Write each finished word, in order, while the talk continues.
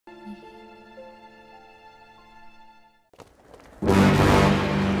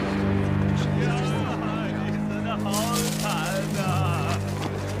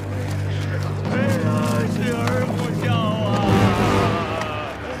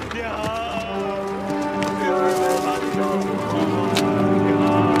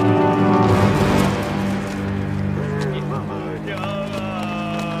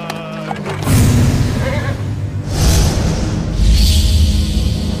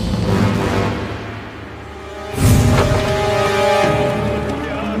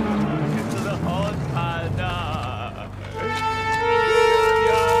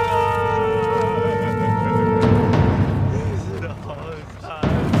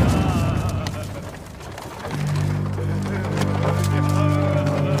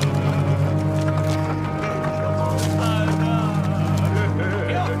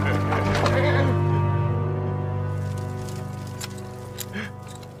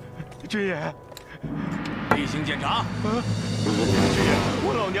军爷，例行检查。军爷，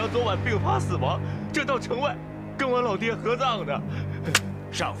我老娘昨晚病发死亡，正到城外跟我老爹合葬呢。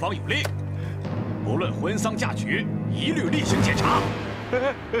上方有令，不论婚丧嫁娶，一律例行检查。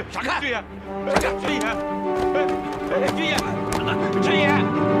闪开！军爷，军爷，军爷，军爷，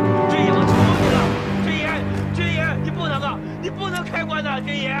军爷，我求你了，军爷，军爷，你不能啊，你不能开棺呐，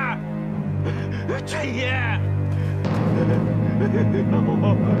军爷，军爷。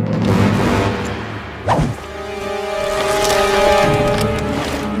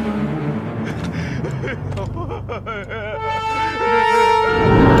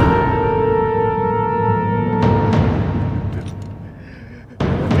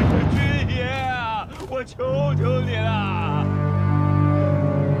 军爷，我求求你了！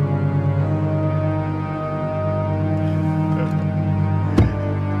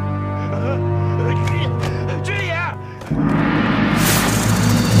军爷。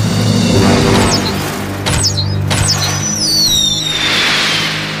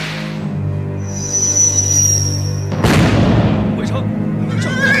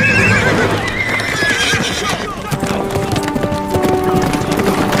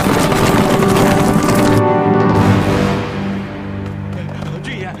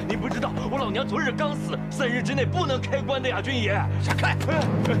 3日之内不能开棺的呀，军爷！闪开！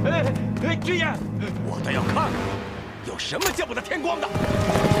军爷，我倒要看看有什么见不得天光的。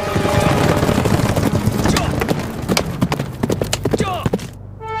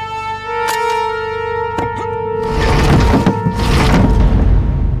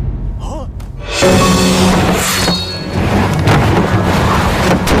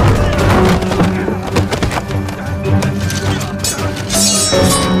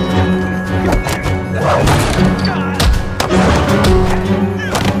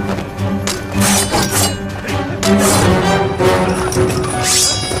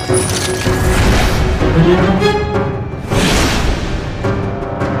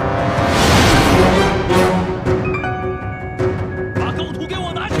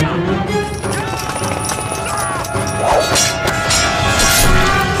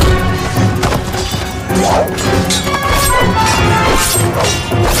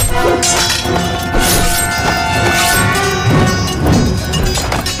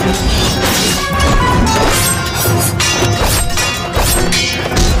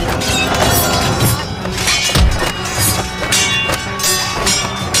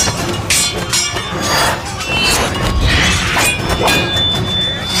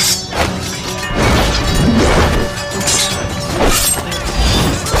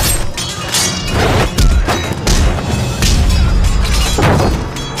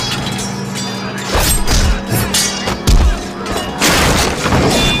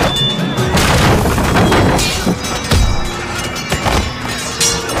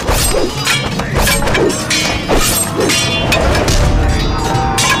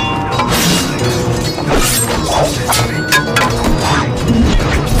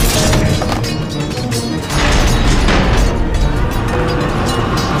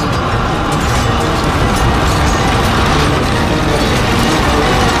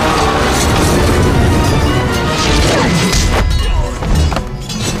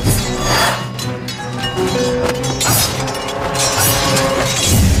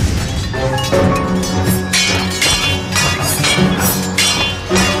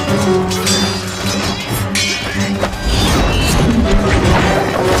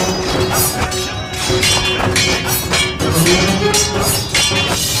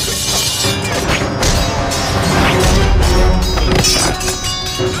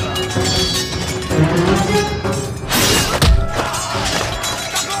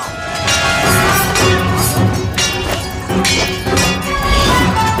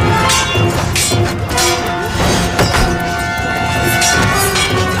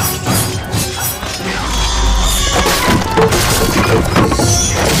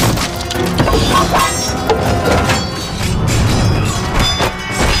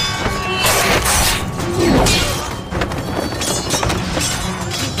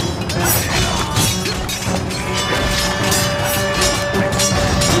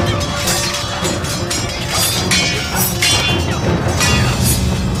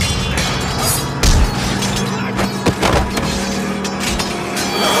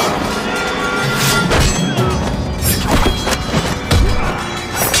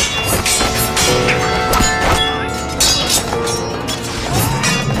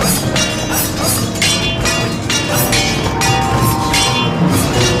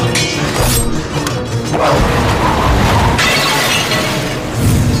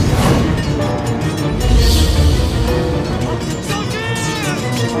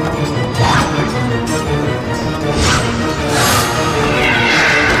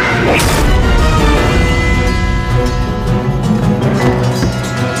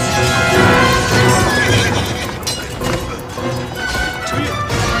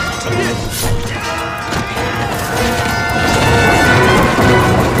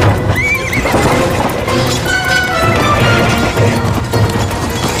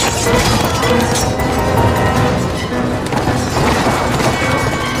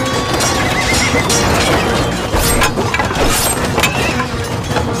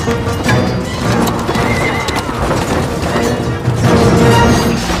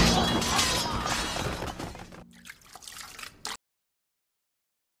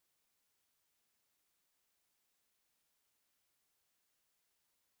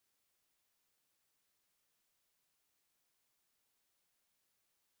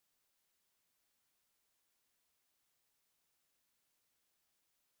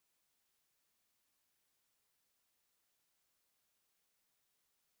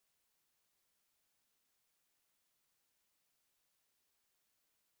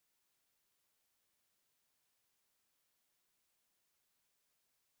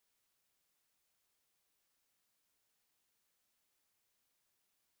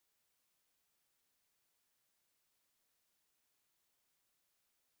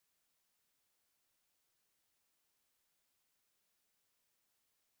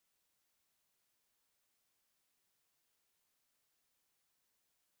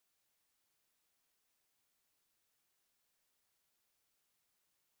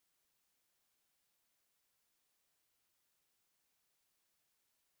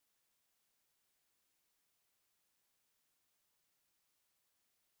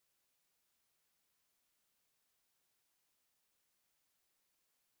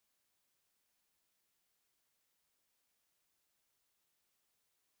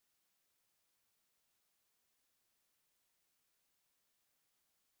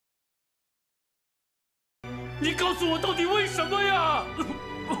你告诉我到底为什么呀？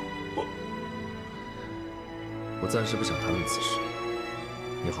我暂时不想谈论此事，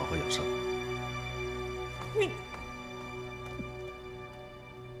你好好养伤。你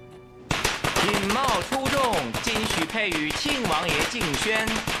品貌出众，今许配与庆王爷敬轩，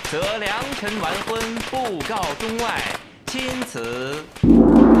则良辰完婚，布告中外，钦此。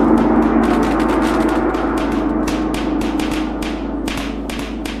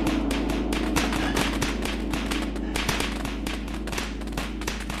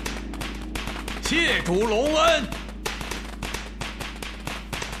 谢主隆恩。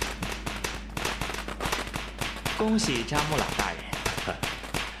恭喜扎木老大人。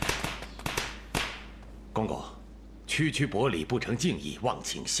公公，区区薄礼不成敬意，望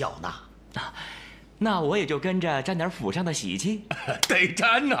请笑纳。那我也就跟着沾点府上的喜气。得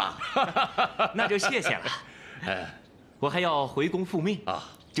沾呐！那就谢谢了。我还要回宫复命啊，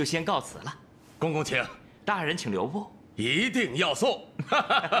就先告辞了。公公请。大人请留步。 一定要送，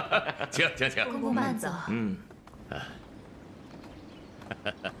请。公公慢走。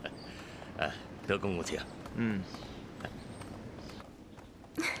德公公请。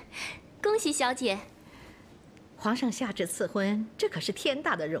恭喜小姐，皇上下旨赐婚，这可是天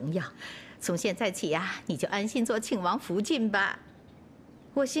大的荣耀。从现在起呀，你就安心做庆王福晋吧。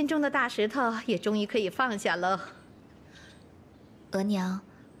我心中的大石头也终于可以放下了。额娘，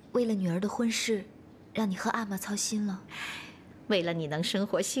为了女儿的婚事。 让你和阿玛操心了。为了你能生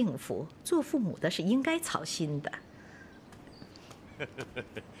活幸福，做父母的是应该操心的。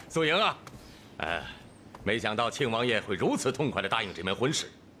素莹啊，没想到庆王爷会如此痛快地答应这门婚事，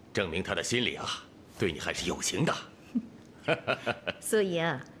证明他的心里啊，对你还是有情的。素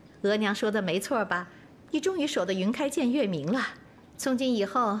莹，额娘说的没错吧？你终于守得云开见月明了。从今以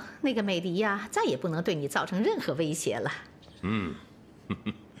后，那个美狄呀，再也不能对你造成任何威胁了。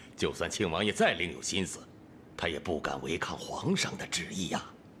就算庆王爷再另有心思，他也不敢违抗皇上的旨意呀！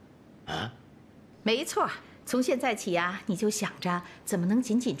没错，从现在起呀，你就想着怎么能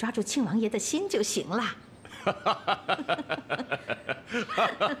紧紧抓住庆王爷的心就行了。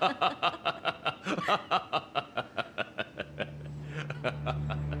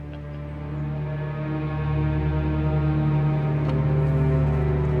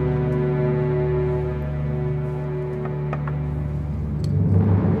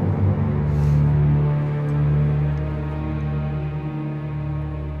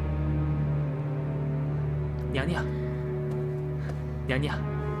娘娘，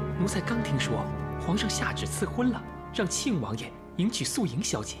奴才刚听说皇上下旨赐婚了，让庆王爷迎娶素莹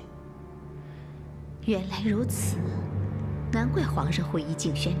小姐。原来如此，难怪皇上会依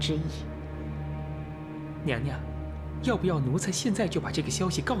敬轩之意。娘娘，要不要奴才现在就把这个消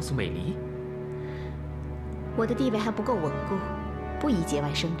息告诉美离？我的地位还不够稳固，不宜节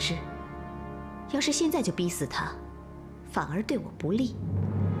外生枝。要是现在就逼死他，反而对我不利。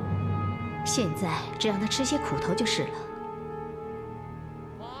现在只让他吃些苦头就是了。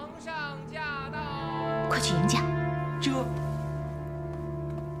皇上驾到！快去迎驾。这。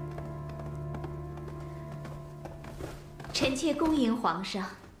 臣妾恭迎皇上。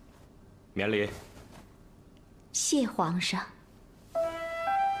免礼。谢皇上。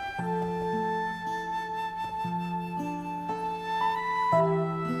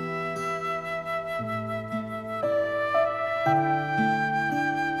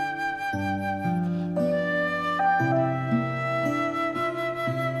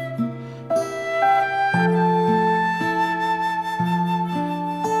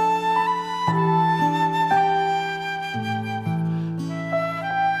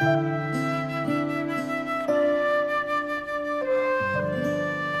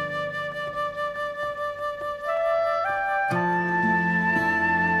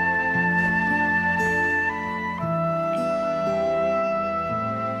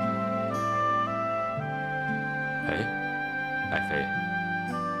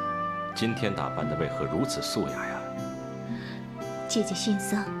今天打扮的为何如此素雅呀？姐姐心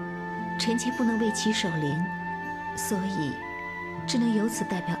丧，臣妾不能为其守灵，所以只能由此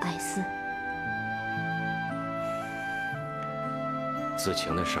代表爱嗣。子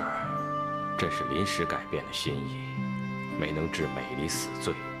晴的事儿，朕是临时改变了心意，没能治美离死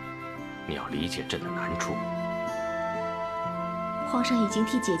罪。你要理解朕的难处。皇上已经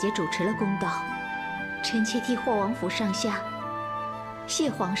替姐姐主持了公道，臣妾替霍王府上下。 谢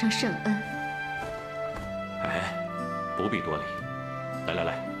皇上圣恩。哎，不必多礼。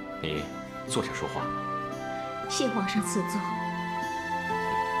来，你坐下说话。谢皇上赐座。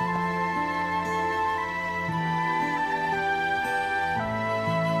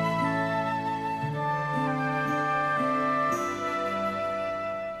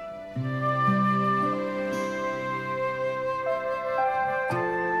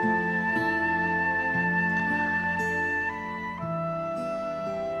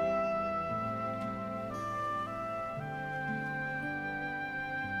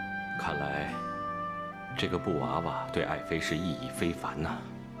看来，这个布娃娃对爱妃是意义非凡呐。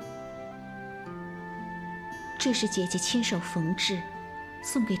这是姐姐亲手缝制，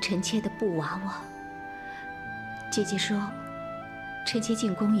送给臣妾的布娃娃。姐姐说，臣妾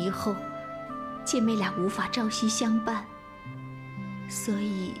进宫以后，姐妹俩无法朝夕相伴，所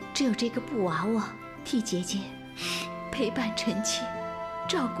以只有这个布娃娃替姐姐陪伴臣妾，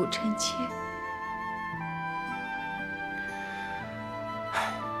照顾臣妾。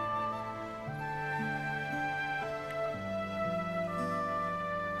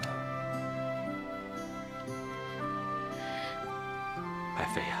 爱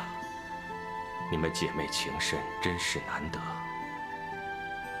妃呀，你们姐妹情深，真是难得。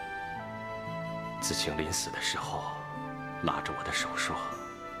子晴临死的时候，拉着我的手说：“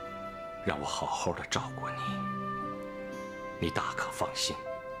让我好好的照顾你。你大可放心，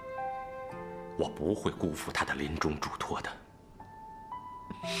我不会辜负她的临终嘱托的。”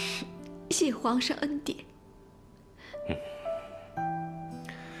谢皇上恩典。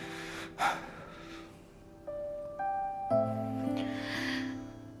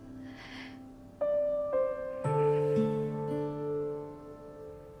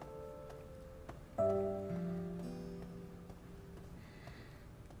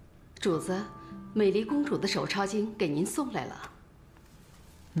主子，美离公主的手抄经给您送来了。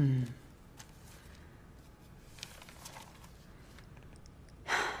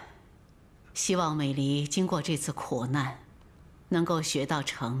希望美离经过这次苦难，能够学到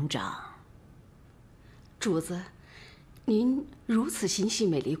成长。主子，您如此心系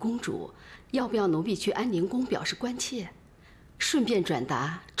美离公主，要不要奴婢去安宁宫表示关切，顺便转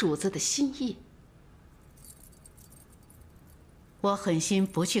达主子的心意？ 我狠心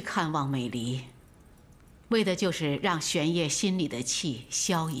不去看望美离，为的就是让玄烨心里的气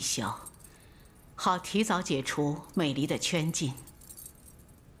消一消，好提早解除美离的圈禁。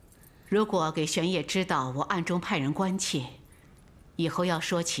如果给玄烨知道我暗中派人关切，以后要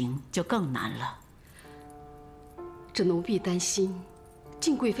说情就更难了。这奴婢担心，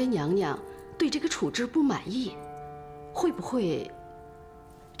静贵妃娘娘对这个处置不满意，会不会？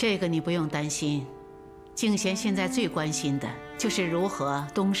这个你不用担心。 静贤现在最关心的就是如何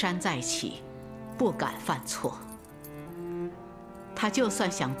东山再起，不敢犯错。他就算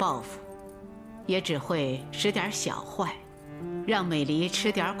想报复，也只会使点小坏，让美离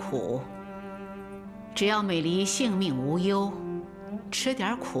吃点苦。只要美离性命无忧，吃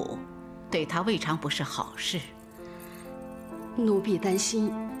点苦，对他未尝不是好事。奴婢担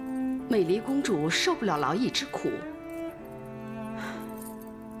心美丽公主受不了劳役之苦。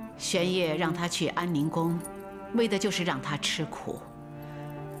玄烨让她去安宁宫，为的就是让她吃苦。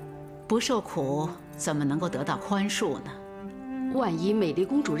不受苦，怎么能够得到宽恕呢？万一美丽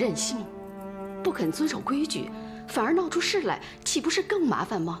公主任性，不肯遵守规矩，反而闹出事来，岂不是更麻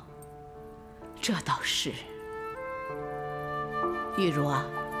烦吗？这倒是。玉茹啊，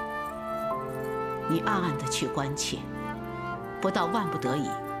你暗暗的去关切，不到万不得已，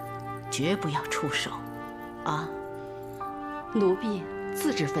绝不要出手，啊！奴婢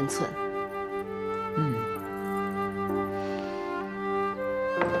自知分寸。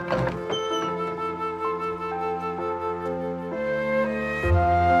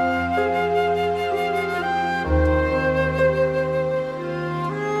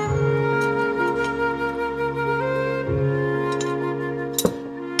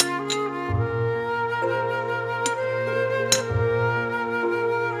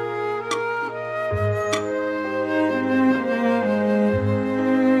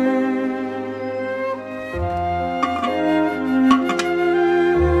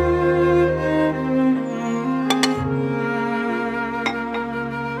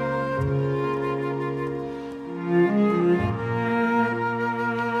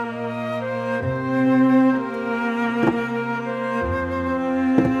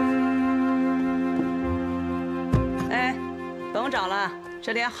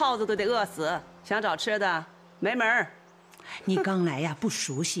这连耗子都得饿死，想找吃的没门儿。你刚来呀，不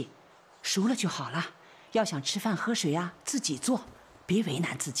熟悉，熟了就好了。要想吃饭喝水呀，自己做，别为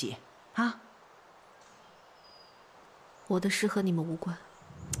难自己啊。我的事和你们无关。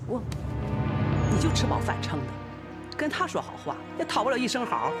你就吃饱饭撑的，跟他说好话也讨不了一声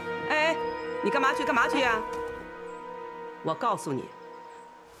好。哎，你干嘛去？干嘛去呀？我告诉你，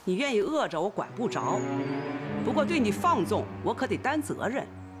你愿意饿着我管不着。不过对你放纵，我可得担责任。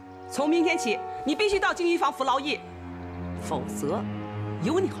从明天起，你必须到经医房服劳役，否则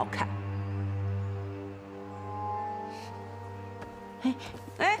有你好看。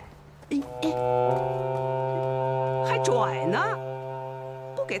还拽呢，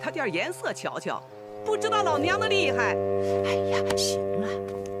不给他点颜色瞧瞧，不知道老娘的厉害。哎呀，行了。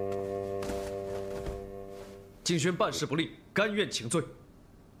敬轩办事不力，甘愿请罪。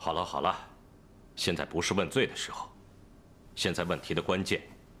好了好了。现在不是问罪的时候，现在问题的关键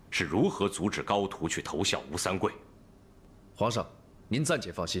是如何阻止高徒去投效吴三桂。皇上，您暂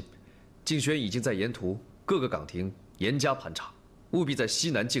且放心，敬轩已经在沿途各个岗亭严加盘查，务必在西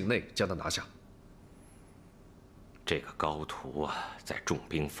南境内将他拿下。这个高徒啊，在重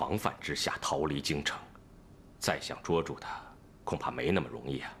兵防范之下逃离京城，再想捉住他，恐怕没那么容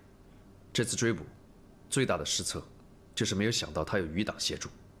易啊。这次追捕，最大的失策，就是没有想到他有余党协助，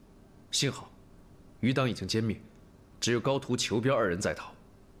幸好。余党已经歼灭，只有高徒、裘彪二人在逃。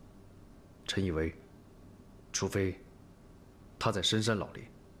臣以为，除非他在深山老林，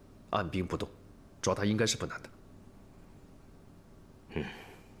按兵不动，抓他应该是不难的。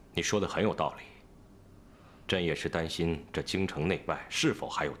你说的很有道理。朕也是担心这京城内外是否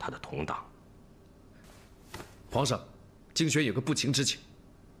还有他的同党。皇上，敬轩有个不情之请，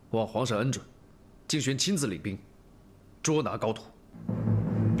望皇上恩准，敬轩亲自领兵，捉拿高徒。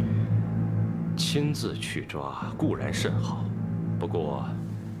亲自去抓固然甚好，不过，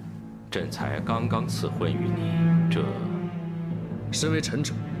朕才刚刚赐婚于你，这……身为臣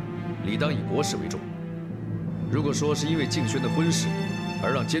者，理当以国事为重。如果说是因为敬轩的婚事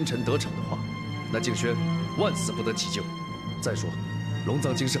而让奸臣得逞的话，那敬轩万死不得其咎。再说，龙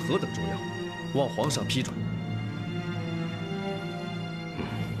藏经是何等重要，望皇上批准。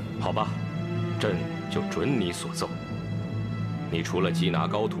好吧，朕就准你所奏。你除了缉拿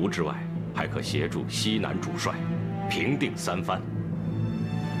高徒之外，还可协助西南主帅平定三藩。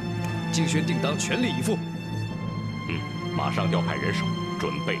敬轩定当全力以赴。马上调派人手，准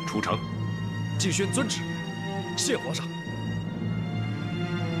备出城。敬轩遵旨，谢皇上。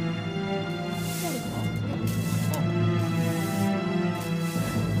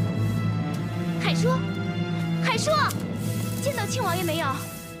海叔，海叔，见到庆王爷没有？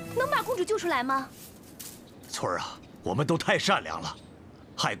能把公主救出来吗？翠儿啊，我们都太善良了。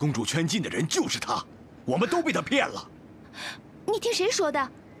害公主圈禁的人就是他，我们都被他骗了。你听谁说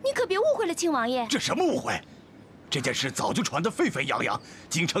的？你可别误会了庆王爷。这什么误会？这件事早就传得沸沸扬扬，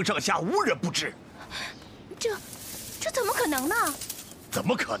京城上下无人不知。这怎么可能呢？怎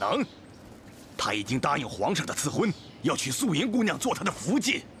么可能？他已经答应皇上的赐婚，要娶素银姑娘做他的福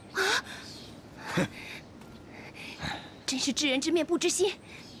晋。啊！哼！真是知人知面不知心。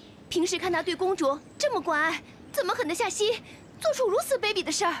平时看他对公主这么关爱，怎么狠得下心做出如此卑鄙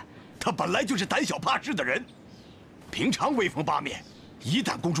的事儿？他本来就是胆小怕事的人。平常威风八面，一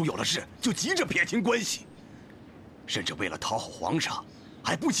旦公主有了事，就急着撇清关系，甚至为了讨好皇上，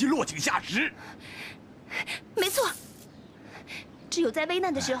还不惜落井下石。没错，只有在危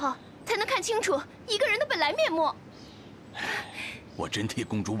难的时候，才能看清楚一个人的本来面目。我真替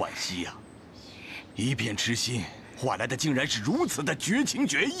公主惋惜呀！一片痴心换来的竟然是如此的绝情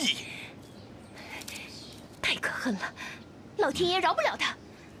绝义，太可恨了！老天爷饶不了他。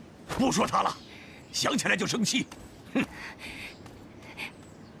不说他了，想起来就生气。哼！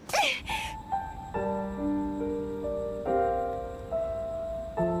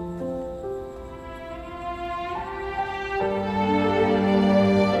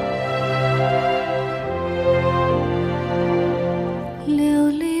流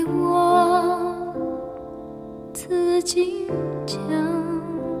离我自己讲，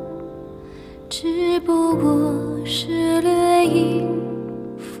只不过是掠影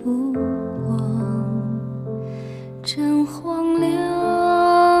浮光，真荒凉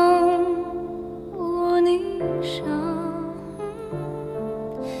无霓裳。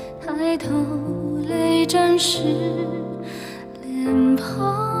抬头泪沾湿脸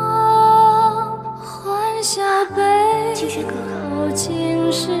庞，欢笑悲后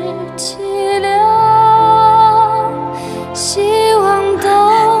尽是凄凉，希望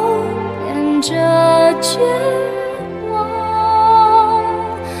都变着绝望，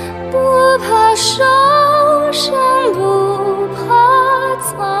不怕受伤，不怕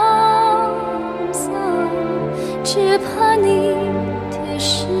沧桑，只怕你铁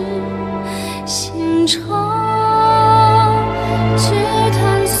石心肠。只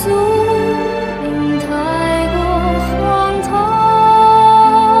叹宿命太过荒唐，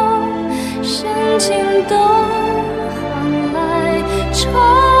深情都换来惆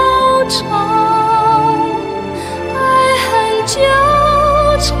怅，爱恨纠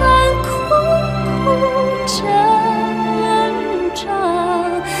缠，苦苦挣扎，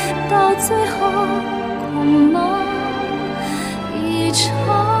到最后空忙一场。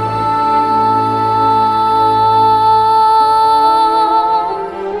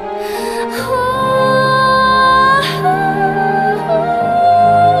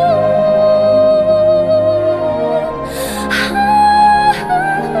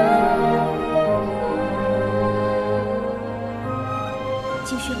金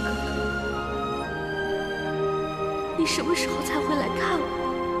轩哥哥，你什么时候才会来看我？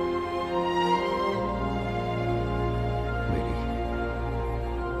美丽，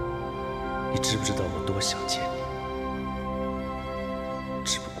你知不知道我多想见你？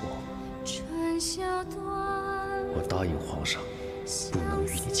只不过我答应皇上，不能与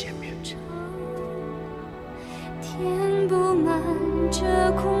你见面。填不满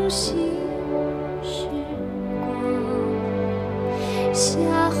这空隙时光，夏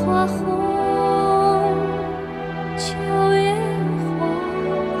花红，秋叶黄，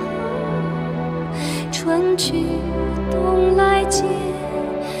春去冬来皆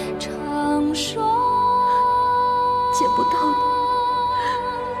成双。见不到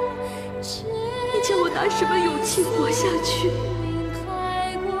你，你叫我拿什么勇气活下去？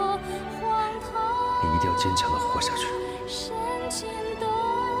你一定要坚强地活下去，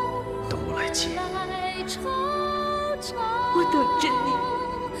等我来接。我等着你，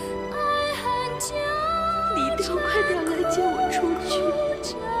你一定要快点来接我出去。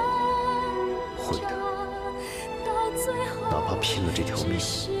会的，哪怕拼了这条命，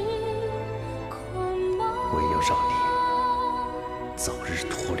我也要让你早日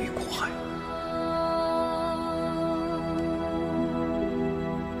脱离苦海。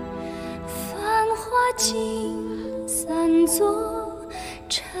繁华尽，散作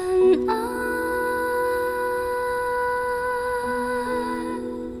尘埃。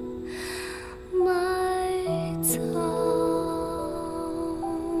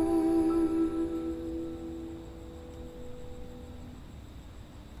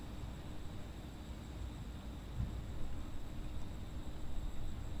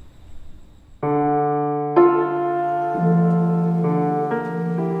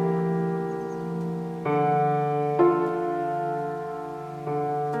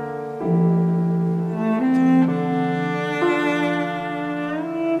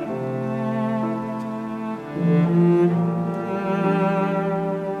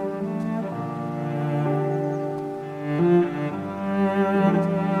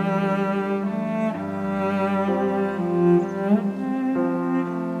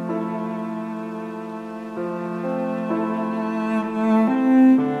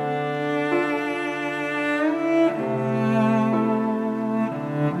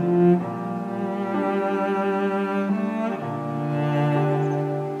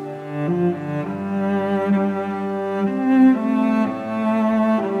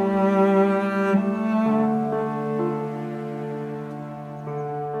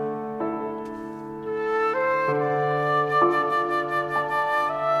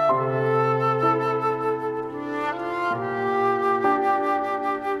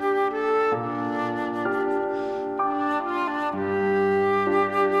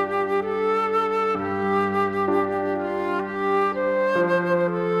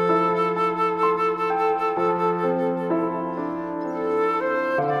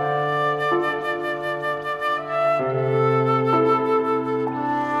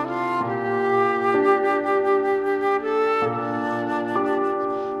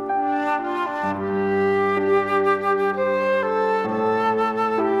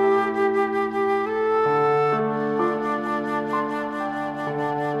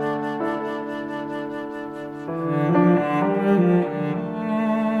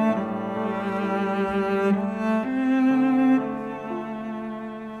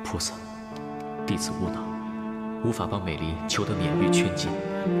菩萨，弟子无能，无法帮美丽求得免狱劝禁。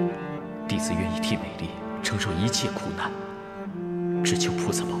弟子愿意替美丽承受一切苦难，只求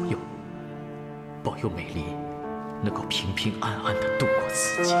菩萨保佑，保佑美丽能够平平安安地度过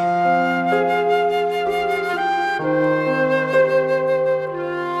此劫。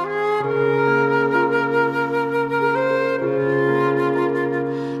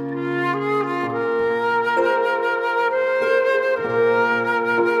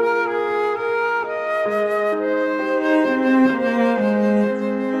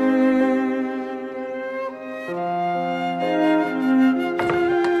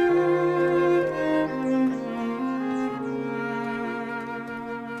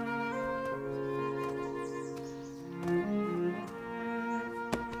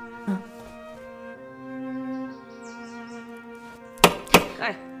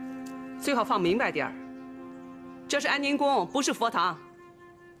最好放明白点儿。这是安宁宫，不是佛堂。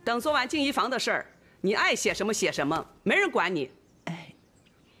等做完净衣房的事儿，你爱写什么写什么，没人管你。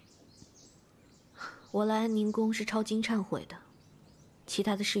我来安宁宫是抄经忏悔的，其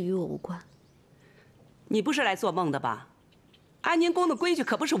他的事与我无关。你不是来做梦的吧？安宁宫的规矩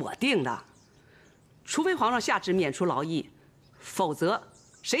可不是我定的，除非皇上下旨免除劳役，否则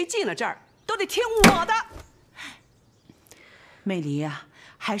谁进了这儿都得听我的。美离呀，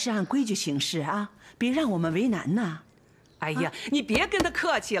还是按规矩行事啊，别让我们为难呐。哎呀，你别跟他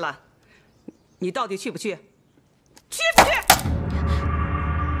客气了，你到底去不去？去不去？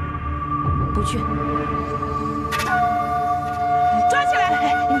不去。抓起来！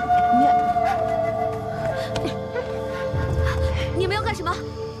你们要干什么？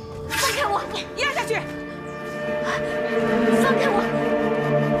放开我！压下去！放开我！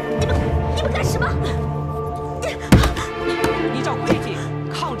你们干什么？依照规矩，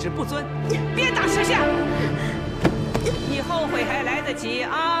抗旨不遵，鞭打十下。你后悔还来得及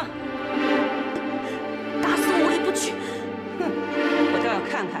啊！打死我也不去。哼，我倒要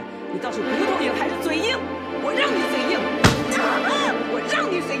看看你倒是骨头硬还是嘴硬。我让你嘴硬，我让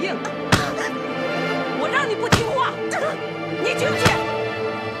你嘴硬，我让你不听话，你去不去？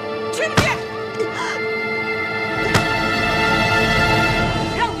去不去？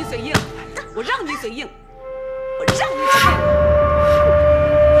让你嘴硬，我让你嘴硬，我让你嘴硬，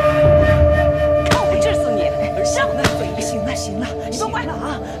看我治死你！让那嘴硬！行了行了，你都乖了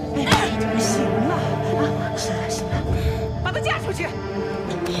啊！行了啊，行了行了，把他嫁出去！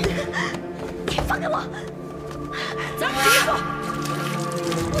你放开我！咱们离说。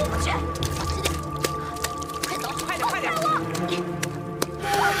我不去！快走，快点，快点！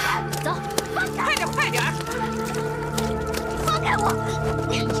走，放开！快点，快点！放开我！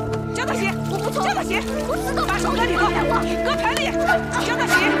叫他洗，我不做，叫他洗！我死都把手搁里头，搁盆里，叫他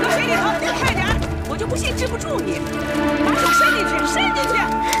洗，搁水里头，快点！我就不信治不住你，把手伸进去，伸进去，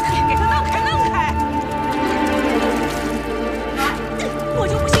给他弄开，弄开！我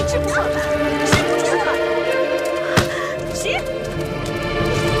就不信治不住了，伸不住了。洗，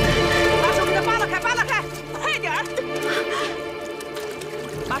把手给他扒拉开，扒拉开，快点儿！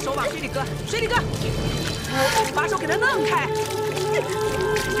把手往水里搁，水里搁，把手给他弄开，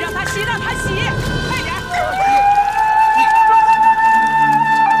让他洗，让他洗，快点儿！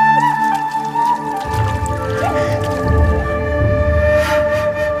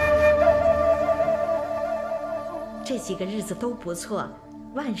这几个日子都不错，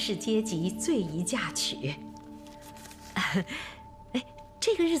万事皆吉，最宜嫁娶。哎，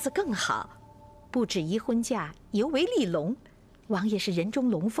这个日子更好，不止宜婚嫁，尤为立龙。王爷是人中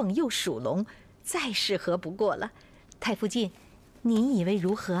龙凤，又属龙，再适合不过了。太傅进，你以为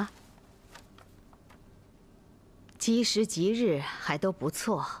如何？吉时吉日还都不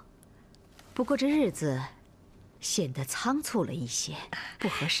错，不过这日子显得仓促了一些，不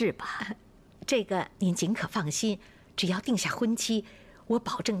合适吧？这个您尽可放心，只要定下婚期，我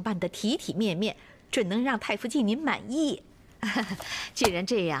保证办得体体面面，准能让太傅进您满意。既然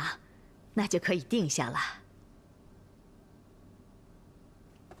这样，那就可以定下了。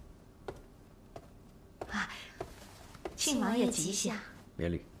庆王爷吉祥。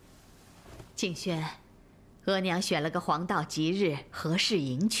免礼。静轩，额娘选了个黄道吉日，合适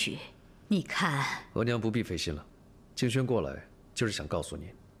迎娶。你看，额娘不必费心了。静轩过来就是想告诉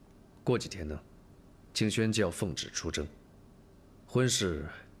你，过几天呢，静轩就要奉旨出征，婚事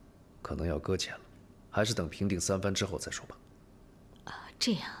可能要搁浅了，还是等平定三藩之后再说吧。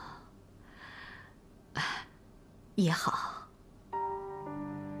这样也好。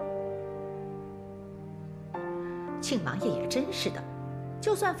庆王爷也真是的，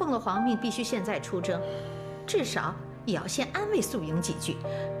就算奉了皇命，必须现在出征，至少也要先安慰素莹几句，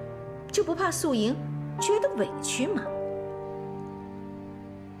就不怕素莹觉得委屈吗？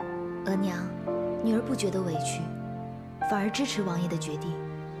额娘，女儿不觉得委屈，反而支持王爷的决定。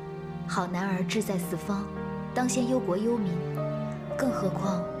好男儿志在四方，当先忧国忧民。更何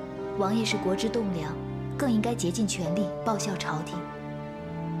况，王爷是国之栋梁，更应该竭尽全力报效朝廷。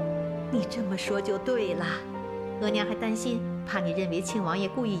你这么说就对了，额娘还担心，怕你认为庆王爷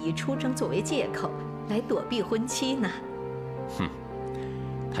故意以出征作为借口来躲避婚期呢。哼，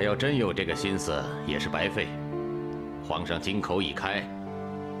他要真有这个心思，也是白费。皇上金口已开，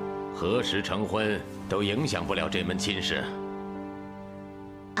何时成婚都影响不了这门亲事。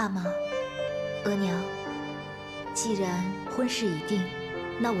阿玛，额娘，既然婚事已定，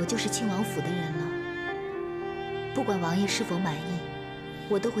那我就是庆王府的人了。不管王爷是否满意，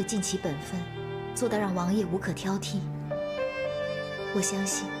我都会尽其本分，做到让王爷无可挑剔。我相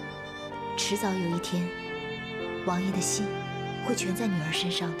信，迟早有一天，王爷的心会全在女儿身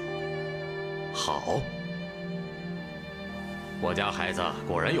上的。好，我家孩子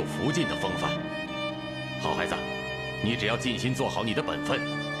果然有福晋的风范。好孩子，你只要尽心做好你的本分，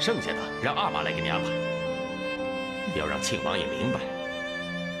剩下的让阿玛来给你安排。要让庆王爷明白，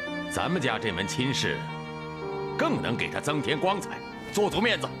咱们家这门亲事，更能给他增添光彩，做足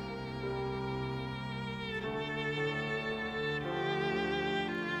面子。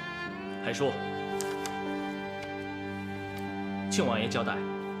还说，庆王爷交代，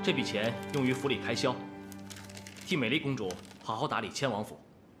这笔钱用于府里开销，替美丽公主好好打理千王府。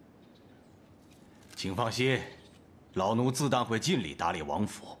请放心，老奴自当会尽力打理王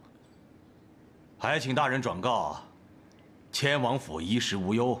府。还请大人转告，千王府衣食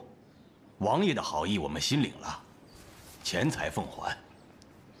无忧，王爷的好意我们心领了，钱财奉还。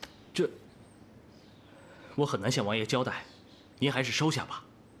这，我很难向王爷交代，您还是收下吧。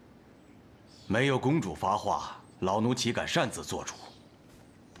没有公主发话，老奴岂敢擅自做主，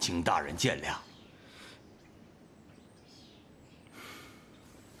请大人见谅。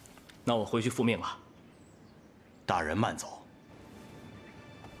那我回去复命了。大人慢走。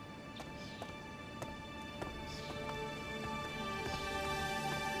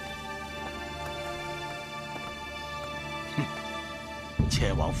哼，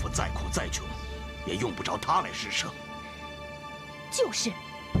千王府再苦再穷，也用不着他来施舍。就是，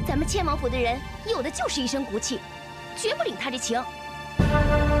咱们千王府的人有的就是一身骨气，绝不领他这情。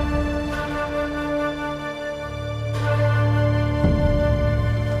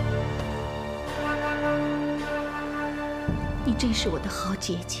你真是我的好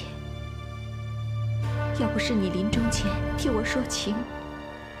姐姐，要不是你临终前替我说情，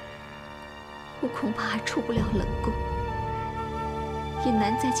我恐怕还出不了冷宫，也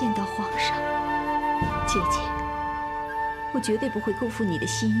难再见到皇上。姐姐，我绝对不会辜负你的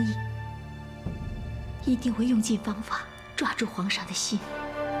心意，一定会用尽方法抓住皇上的心。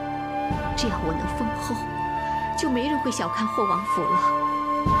只要我能封后，就没人会小看霍王府了。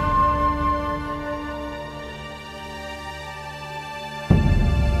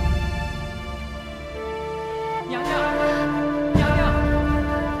娘娘，娘娘，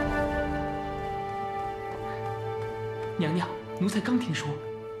娘娘，奴才刚听说，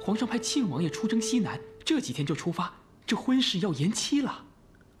皇上派庆王爷出征西南，这几天就出发，这婚事要延期了。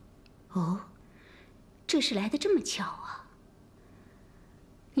哦，这事来得这么巧啊！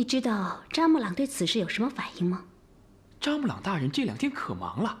你知道扎木朗对此事有什么反应吗？扎木朗大人这2天可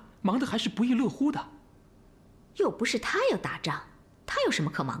忙了，忙得还是不亦乐乎的。又不是他要打仗，他有什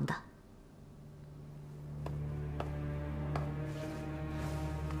么可忙的？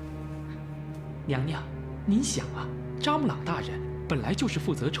娘娘，您想啊，扎木朗大人本来就是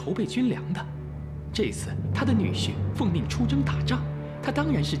负责筹备军粮的，这次他的女婿奉命出征打仗，他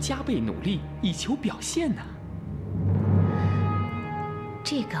当然是加倍努力，以求表现呢。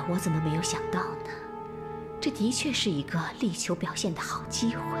这个我怎么没有想到呢？这的确是一个力求表现的好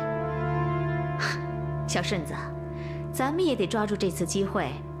机会。小顺子，咱们也得抓住这次机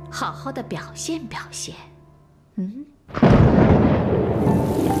会，好好的表现表现。嗯。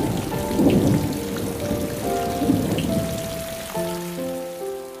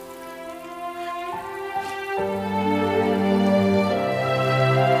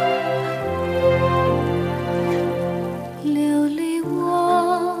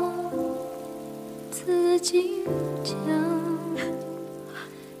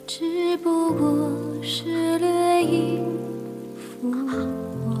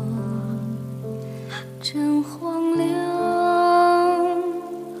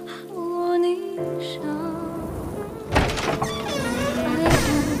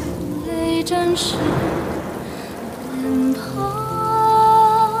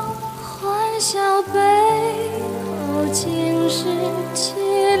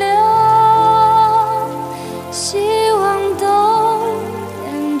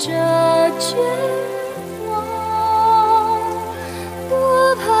着绝望，不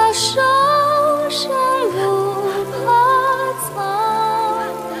怕受伤，不怕沧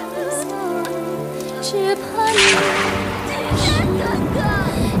桑，只怕你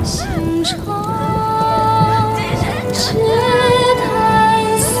是心肠。只叹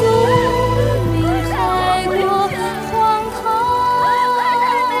宿命太过荒唐，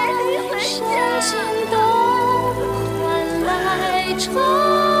伤心都换来惆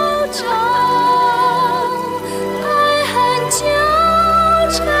怅，爱恨交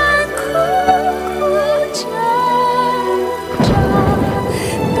缠，苦苦挣扎，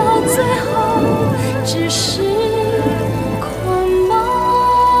到最后只是捆绑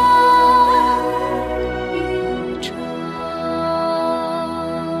一场。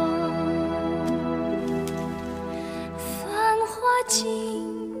繁华尽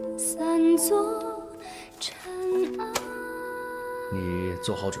散作尘埃。你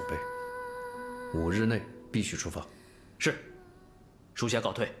做好准备，5日内必须出发。是，属下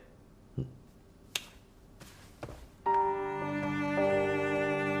告退。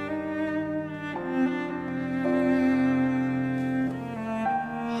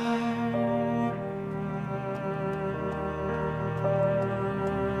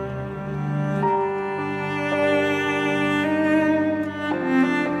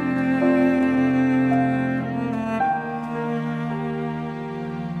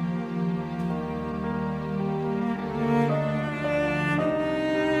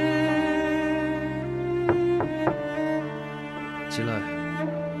进来。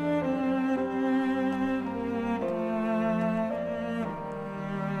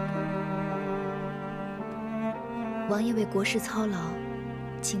王爷为国事操劳，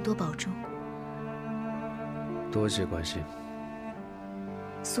请多保重。多谢关心。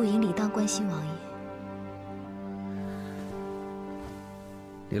素莹理当关心王爷。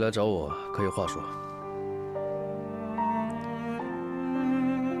你来找我可有话说。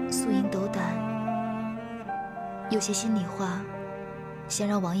素莹斗胆，有些心里话，想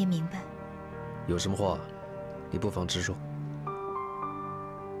让王爷明白。有什么话，你不妨直说。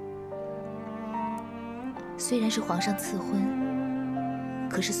虽然是皇上赐婚，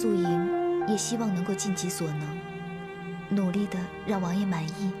可是素莹也希望能够尽己所能，努力的让王爷满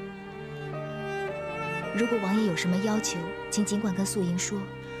意。如果王爷有什么要求，请尽管跟素莹说，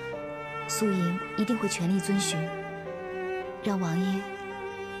素莹一定会全力遵循，让王爷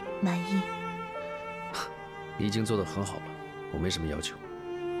满意。你已经做得很好了，我没什么要求。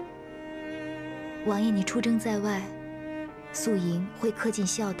王爷，你出征在外，素莹会恪尽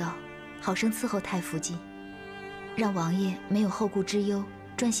孝道，好生伺候太福晋，让王爷没有后顾之忧，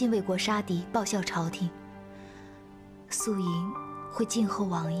专心为国杀敌，报效朝廷。素莹会静候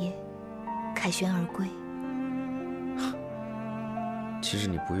王爷凯旋而归。其实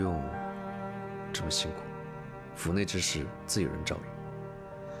你不用这么辛苦，府内之事自有人照应。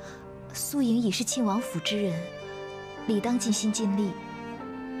素莹已是庆王府之人，理当尽心尽力，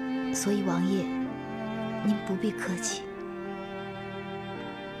所以王爷，您不必客气。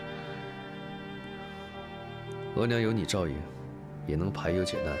额娘有你照应，也能排忧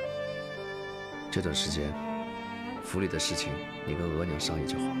解难。这段时间，府里的事情你跟额娘商议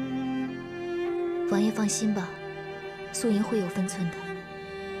就好。王爷放心吧，素莹会有分寸的。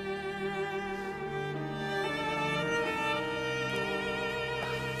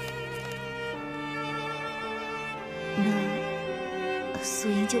那素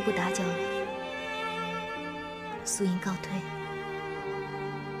莹就不打搅了，素莹告退。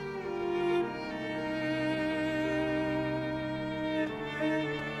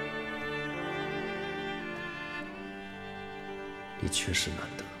你确实难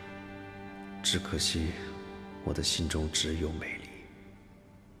得，只可惜我的心中只有美丽。